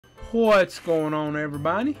What's going on,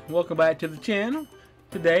 everybody? Welcome back to the channel.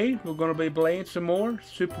 Today we're going to be playing some more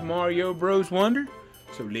Super Mario Bros. Wonder.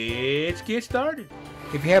 So let's get started.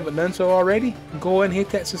 If you haven't done so already, go ahead and hit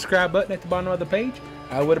that subscribe button at the bottom of the page.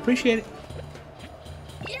 I would appreciate it.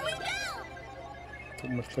 Here we go! So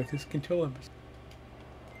much like this controller.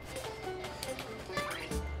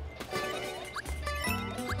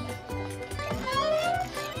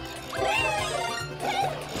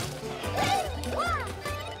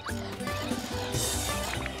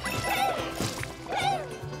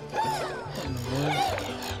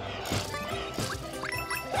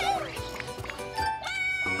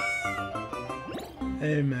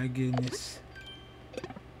 Oh my goodness.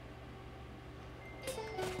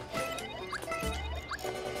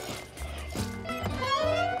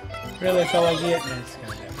 Really, that's all I get? That's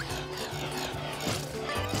kind of...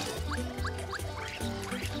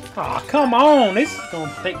 Aw, come on! This is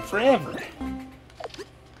gonna take forever.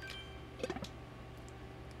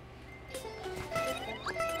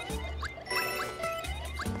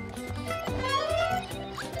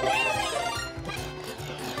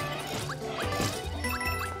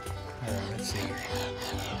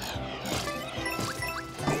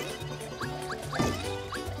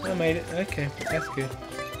 I made it. Okay, that's good.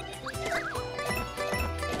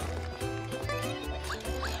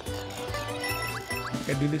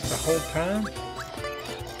 Gotta do this the whole time?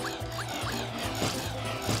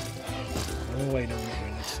 Oh, wait a minute.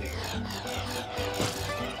 Let's see here.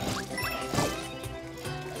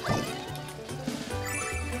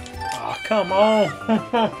 Oh, come on!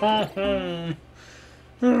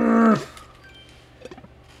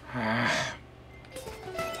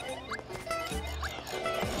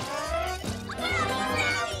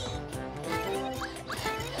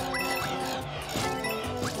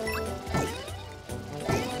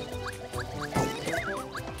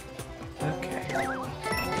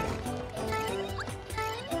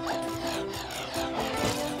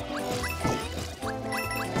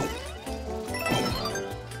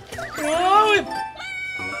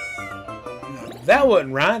 That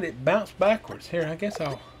wasn't right. It bounced backwards. Here, I guess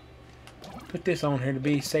I'll put this on here to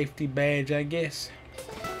be safety badge, I guess.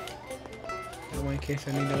 That way in case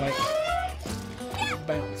I need to, like,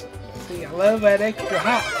 bounce. See, I love that extra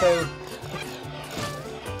hop, though.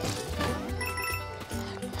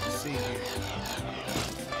 Let's see here.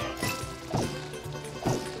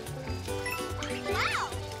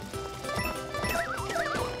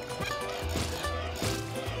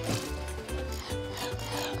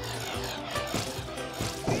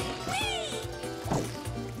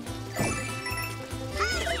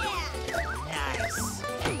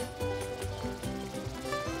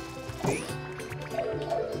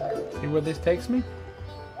 See where this takes me?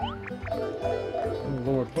 Oh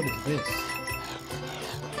Lord, what is this?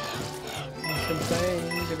 Some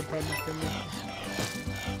things that are probably coming.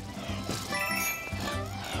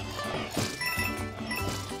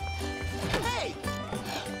 Hey!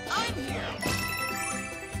 I'm here!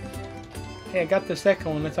 Hey, I got the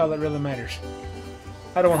second one, that's all that really matters.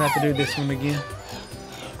 I don't want to have to do this one again.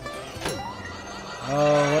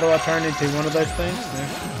 Oh, what do I turn into? One of those things? No.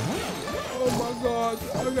 Oh my god,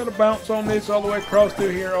 I gotta bounce on this all the way across through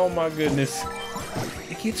here. Oh my goodness.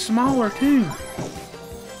 It gets smaller too. I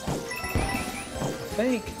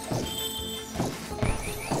think.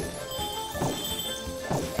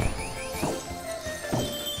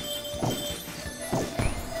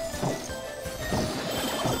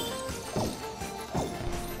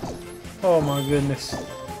 Oh my goodness.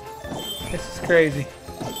 This is crazy.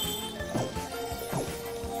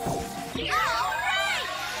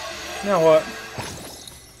 Now what?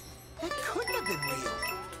 That couldn't have been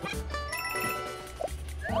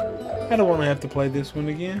real. I don't want to have to play this one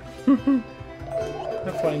again. Hopefully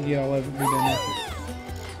I can get all of it and be done with it.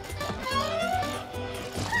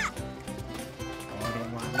 Oh, I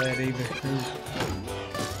don't like that either. Ooh.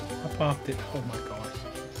 I popped it. Oh my gosh.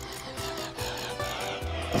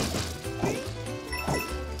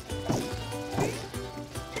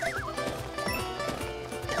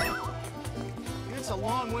 It's a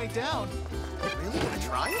long way down. Really gonna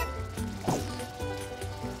try it?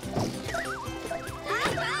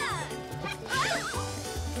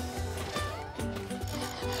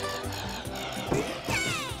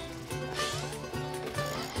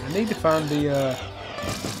 I need to find the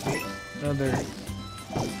other.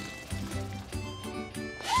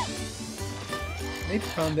 I need to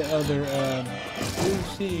find the other blue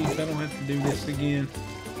seeds. I don't have to do this again.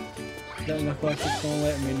 Doesn't look like it's gonna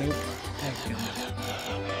let me. Nope. Heck no.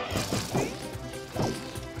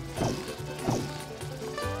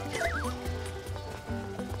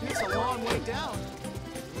 It's a long way down.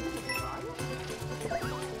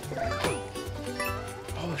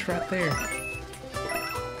 right there.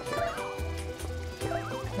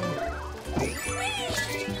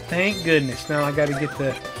 Thank goodness. Now I gotta get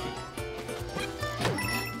the...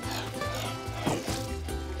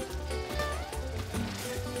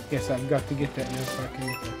 Yes, I've got to get that now so I can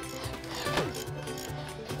get that.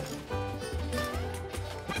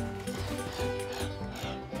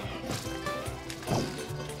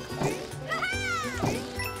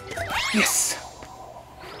 Yes!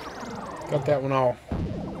 Got that one all.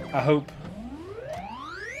 I hope.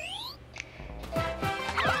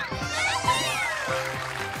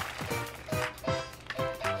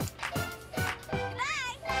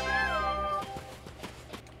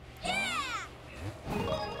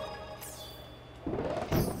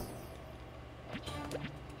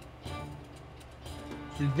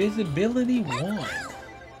 Invisibility I.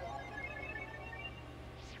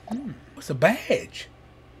 What's a badge?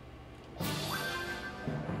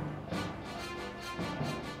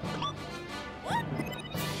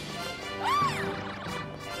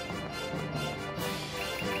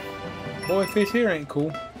 Boy, fish here ain't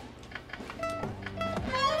cool.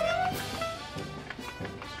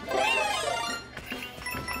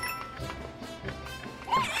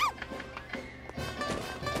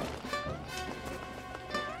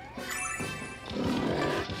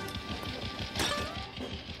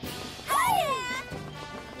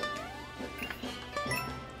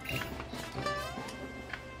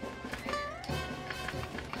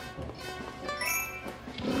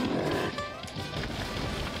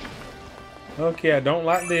 Okay, I don't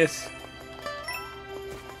like this.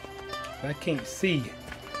 I can't see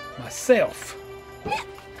myself. Oh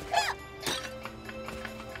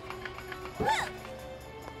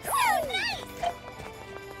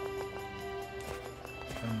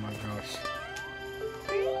my gosh.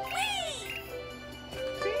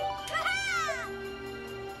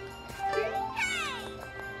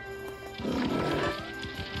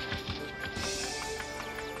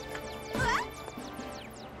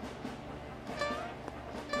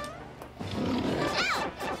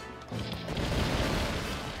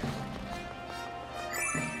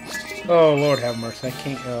 Oh, Lord have mercy. I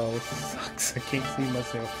can't. Oh, this sucks. I can't see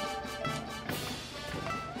myself.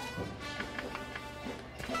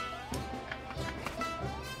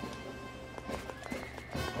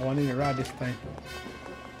 Oh, I need to ride this thing.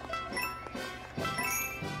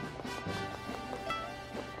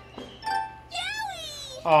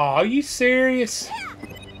 Oh, are you serious?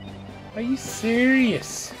 Are you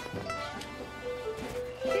serious?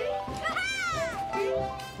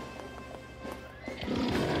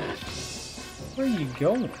 Where are you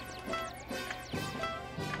going?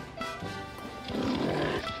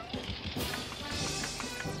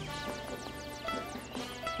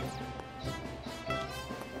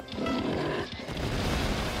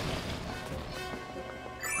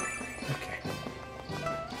 Okay.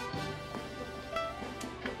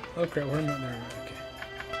 Oh crap, we're not there. Okay.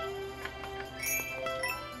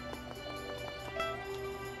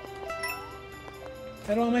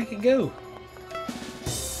 How do I make it go?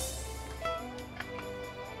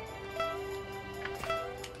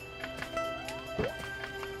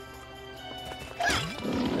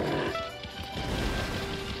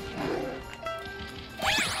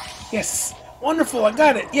 Yes! Wonderful! I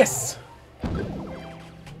got it! Yes!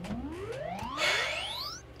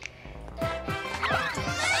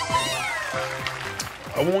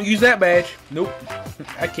 I won't use that badge. Nope.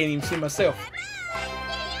 I can't even see myself.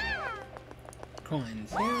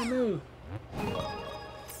 Coins. Yeah, I know.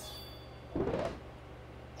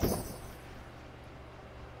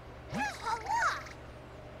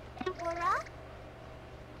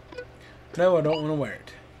 No, I don't want to wear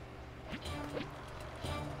it.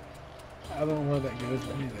 I don't know where that goes,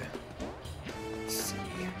 but anyway. Let's see.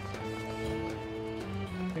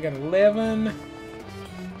 I got 11.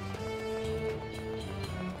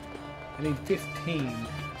 I need 15.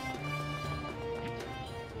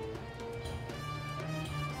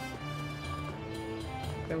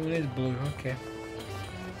 That one is blue, okay.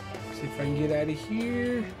 See if I can get out of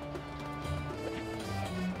here.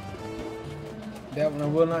 That one I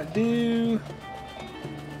will not do.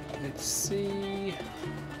 Let's see.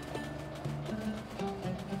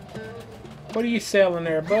 What are you selling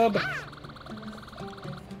there, bub?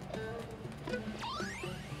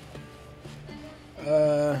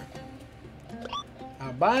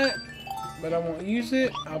 I'll buy it, but I won't use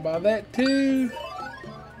it. I'll buy that too.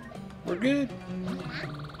 We're good.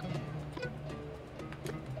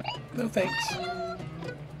 No thanks.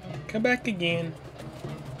 Come back again.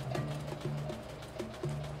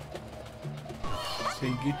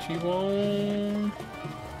 So get you on.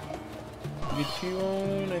 Get you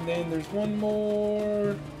on, and then there's one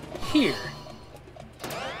more. here.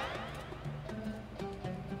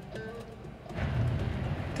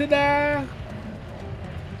 Ta-da!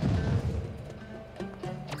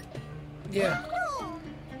 Yeah.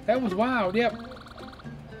 That was wild, yep.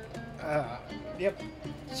 Yep.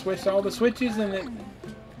 Switched all the switches and it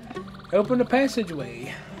opened a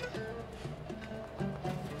passageway.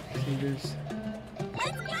 See, there's...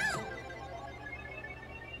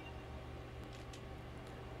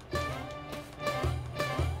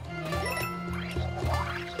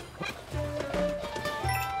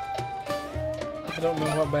 I don't know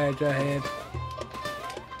what badge I had.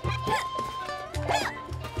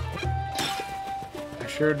 I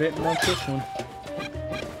sure didn't want this one.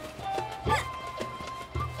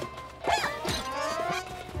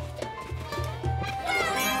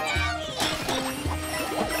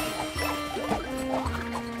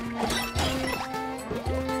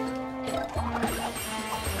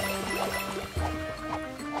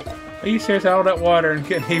 Are you serious? All that water and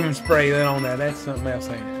couldn't even spray that on there. That's something else,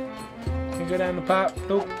 ain't it? Can you go down the pipe?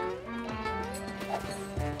 Nope.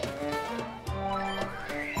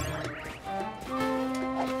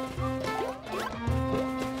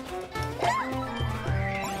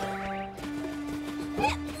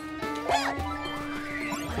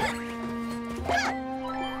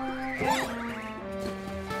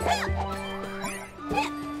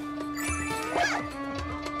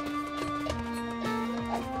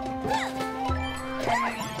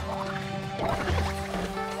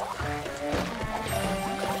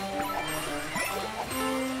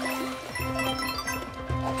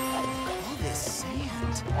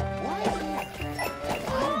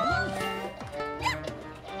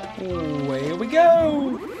 Away we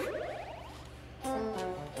go!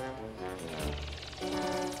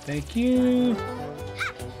 Thank you.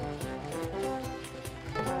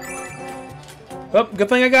 Oh, good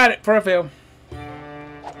thing I got it before I fell. Now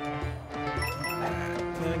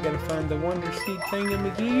I gotta find the Wonder Seed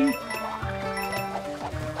thingamajig.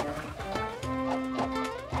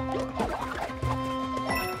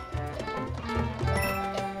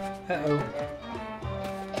 Uh-oh.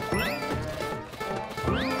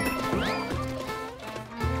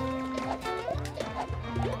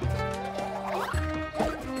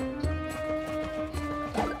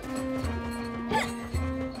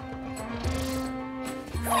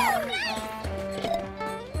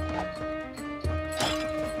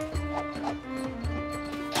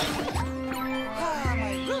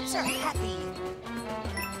 Are happy.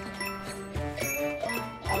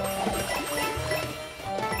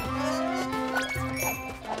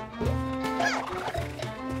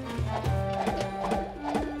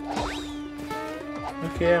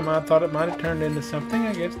 Okay, I thought it might have turned into something.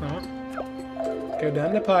 I guess not. Go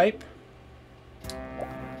down the pipe.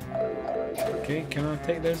 Okay, can I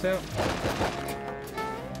take those out?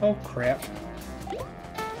 Oh crap.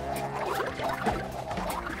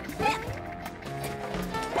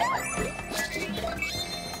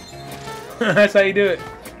 That's how you do it.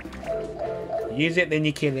 Use it, then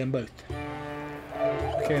you kill them both.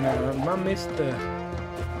 Okay, now have I missed the...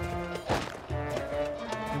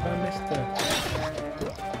 Have I missed the...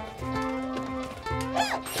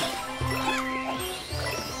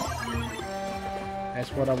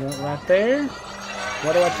 That's what I want right there.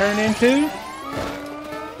 What do I turn into?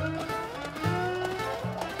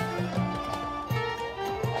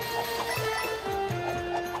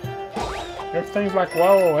 Everything's like,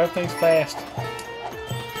 whoa, everything's fast.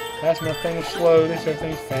 That's nothing is slow, this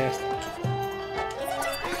everything's fast.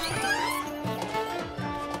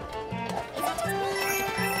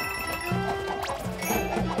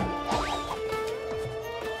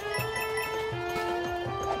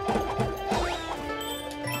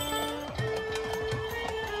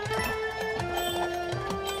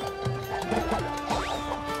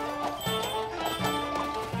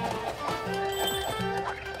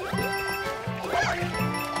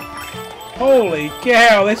 Holy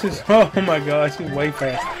cow, this is, oh my gosh, this is way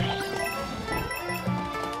fast.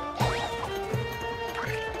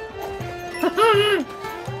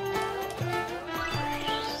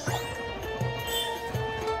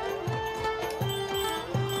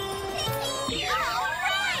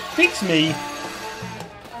 Fix me.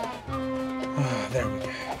 Oh, there we go.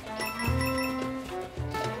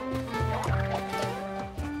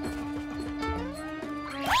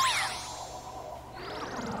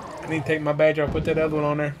 I need to take my badge off, put that other one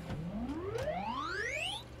on there.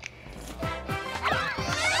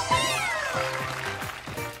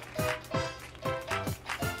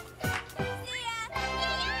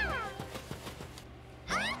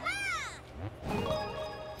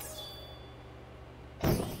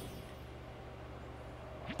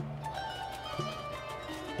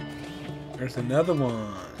 There's another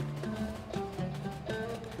one.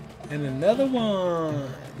 And another one.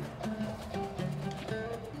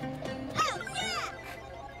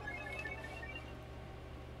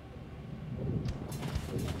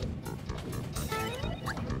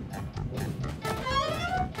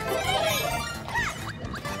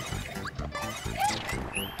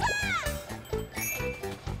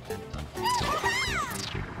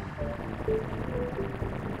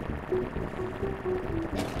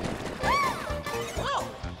 Whoa!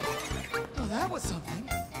 Oh, that was something.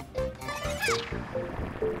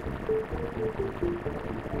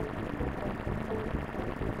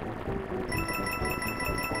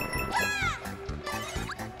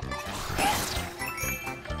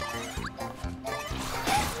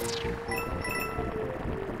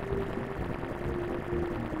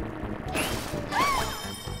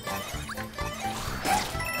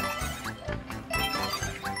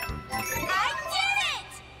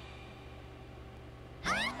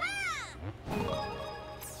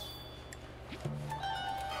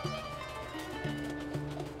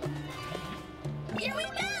 Here we go!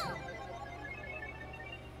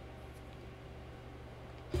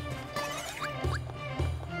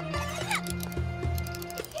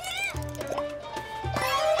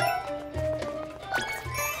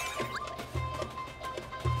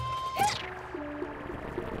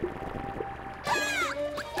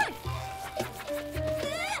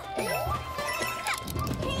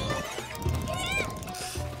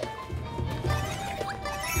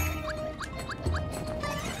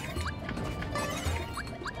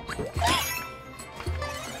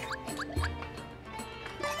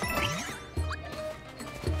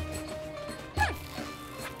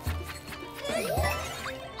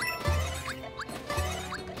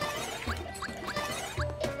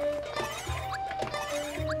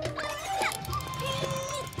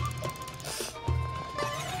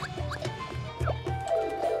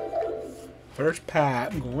 First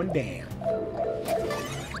pipe going down.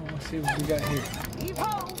 Let's see what we got here. Heave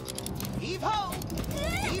ho! Heave ho!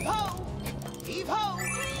 Heave ho! Heave ho!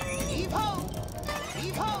 Heave ho!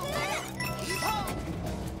 Heave ho! Heave ho!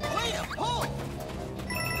 Way to pull!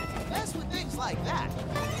 Mess with things like that.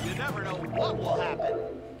 You never know what will happen.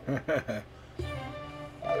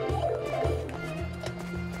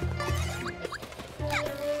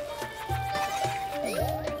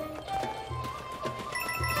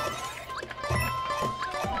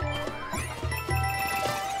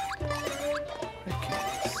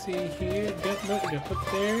 See here, look, jump up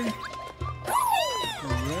there.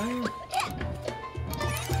 Alright.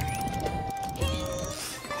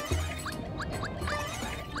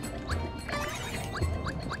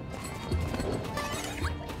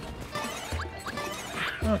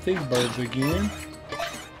 Oh, these birds again.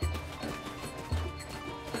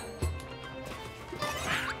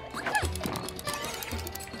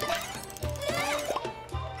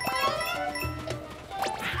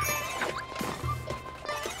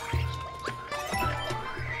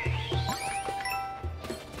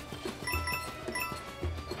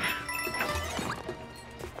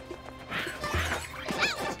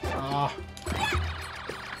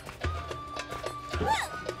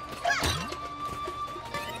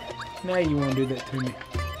 Now you want to do that to me.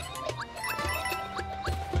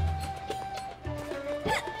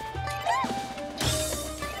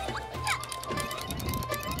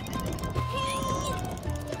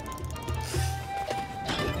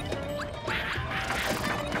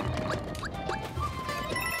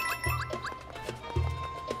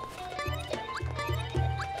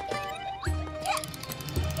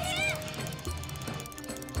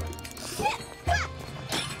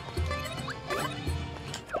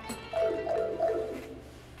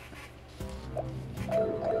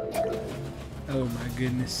 Oh my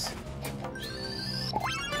goodness.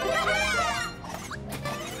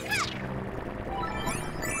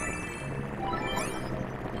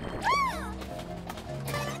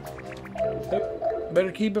 Oh,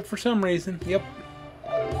 better keep it for some reason. Yep.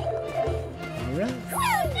 Alright.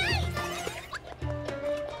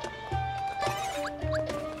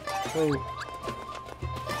 Oh.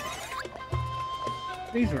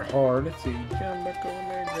 These are hard. Let's see. Jump back over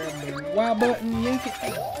there, grab the Y button, yank it.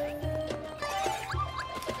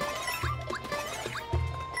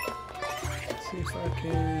 See if I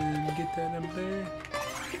can get that up there.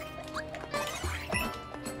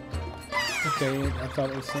 Okay, I thought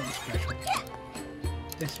it was something special.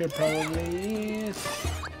 This here probably is.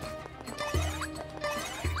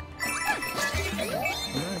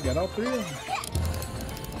 I got all three of them.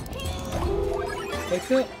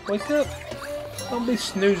 Wake up, wake up. Don't be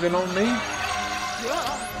snoozing on me.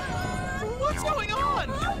 What's going on?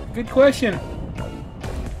 Good question.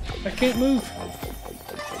 I can't move.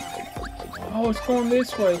 Oh, it's going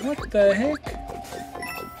this way. What the heck?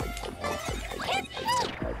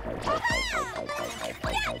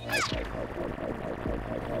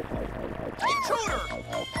 Intruder!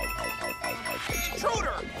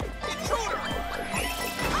 Intruder! Intruder!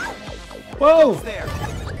 Whoa! There.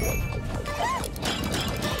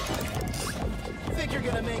 Think you're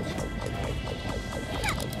gonna make it?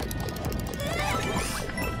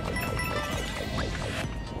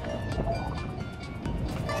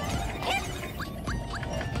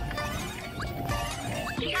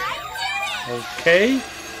 Okay,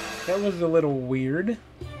 that was a little weird,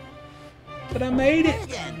 but I made it.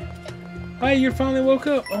 Again. Hey, you finally woke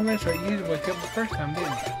up. Oh, that's right. You didn't wake up the first time,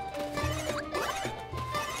 didn't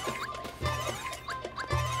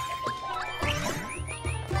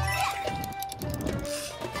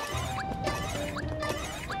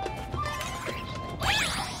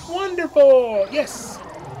you? Wonderful! Yes!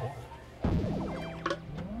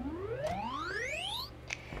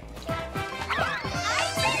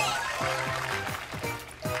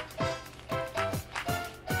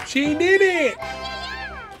 She did it!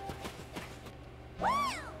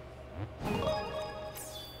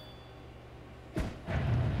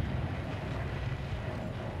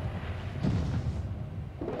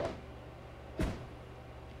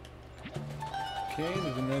 Okay,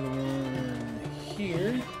 there's another one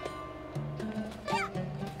here.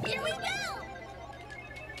 Here we go!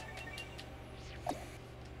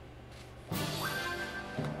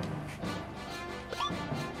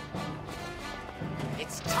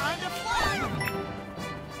 It's time to fly!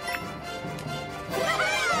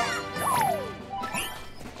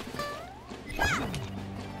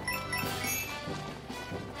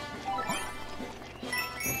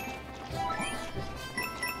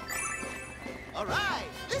 All right,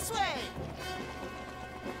 this way!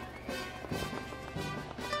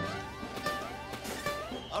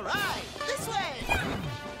 All right, this way!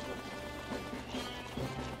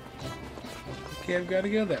 Okay, I've got to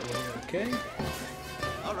go that way, okay?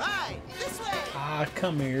 All right, this way! Ah,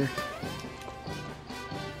 come here.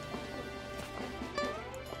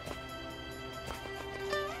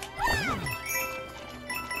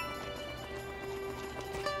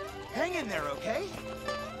 Hang in there, okay?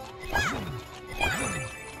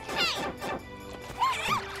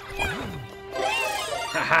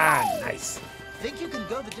 Haha, nice. Think you can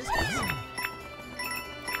go the distance?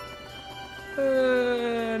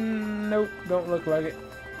 Nope, don't look like it.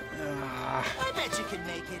 Ah, I bet you can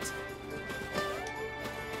make it.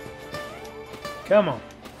 come on.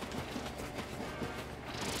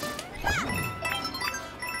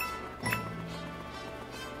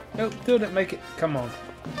 Nope, still didn't make it. Come on.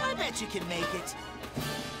 I bet you can make it.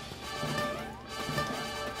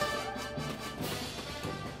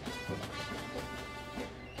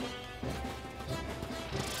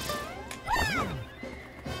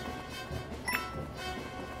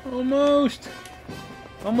 Almost.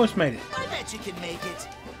 Almost made it. I bet you can make it.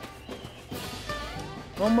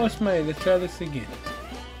 Almost made it. Let's try this again.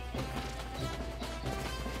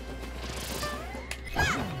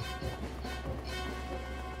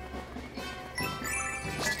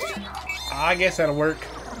 I guess that'll work.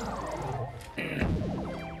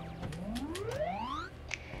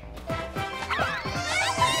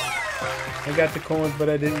 I got the coins, but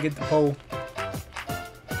I didn't get the pole.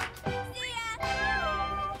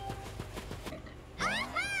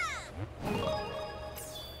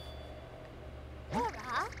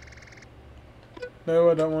 No,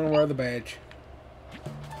 I don't want to wear the badge.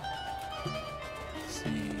 Let's see.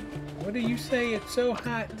 What do you say? It's so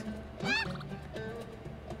hot.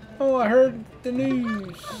 Oh, I heard the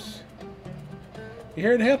news. You're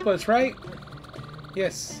here to help us, right?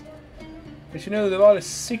 Yes. But you know, there's a lot of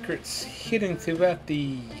secrets hidden throughout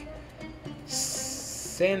the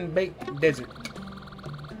Sunbaked desert.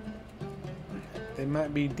 They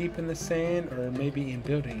might be deep in the sand or maybe in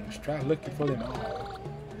buildings. Try looking for them all.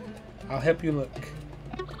 I'll help you look.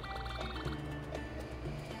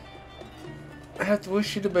 I have to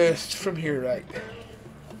wish you the best from here, right?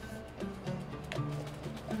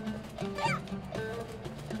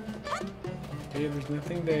 Okay, there's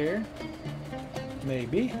nothing there.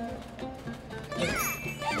 Maybe.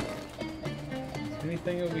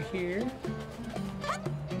 Anything over here?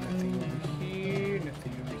 Nothing over here.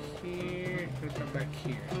 Nothing over here. What about back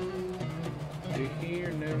here? Over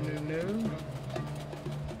here? No, no, no.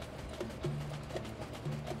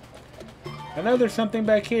 I know there's something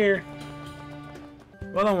back here.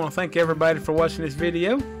 Well, I want to thank everybody for watching this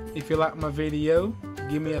video. If you like my video,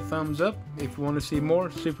 give me a thumbs up. If you want to see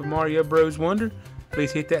more Super Mario Bros. Wonder,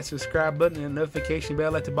 Please hit that subscribe button and notification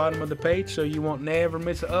bell at the bottom of the page so you won't never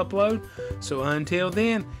miss an upload. So until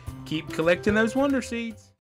then, keep collecting those Wonder Seeds.